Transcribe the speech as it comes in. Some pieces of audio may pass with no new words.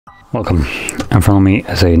Welcome. In front of me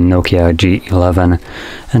is a NOKIA G11,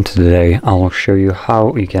 and today I'll show you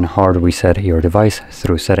how you can hard reset your device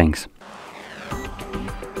through settings.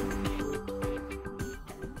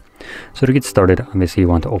 So to get started, obviously you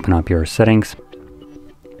want to open up your settings.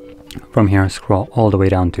 From here, scroll all the way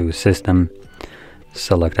down to System,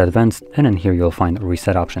 select Advanced, and in here you'll find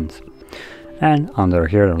Reset Options. And under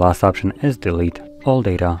here, the last option is Delete All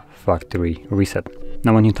Data Factory Reset.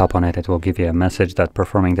 Now when you tap on it, it will give you a message that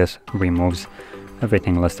performing this removes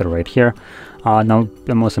everything listed right here. Now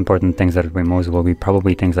the most important things that it removes will be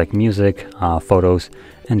probably things like music, photos,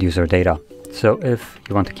 and user data. So if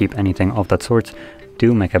you want to keep anything of that sort,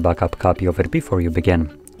 do make a backup copy of it before you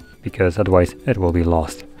begin, because otherwise it will be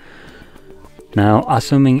lost. Now,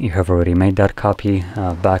 assuming you have already made that copy,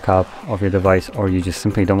 backup of your device, or you just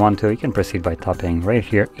simply don't want to, you can proceed by tapping right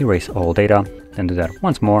here, Erase All Data, then do that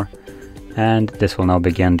once more, and this will now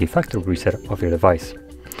begin the factory reset of your device.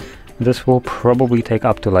 This will probably take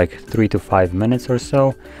up to like 3 to 5 minutes or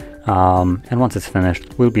so, and once it's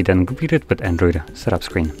finished, we'll be then greeted with Android setup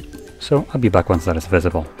screen. So I'll be back once that is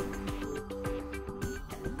visible.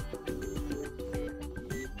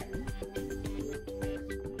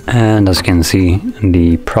 And as you can see,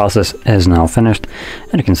 the process is now finished,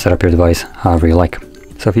 and you can set up your device however you like.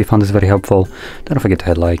 So if you found this very helpful, don't forget to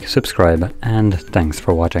hit like, subscribe, and thanks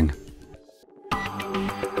for watching.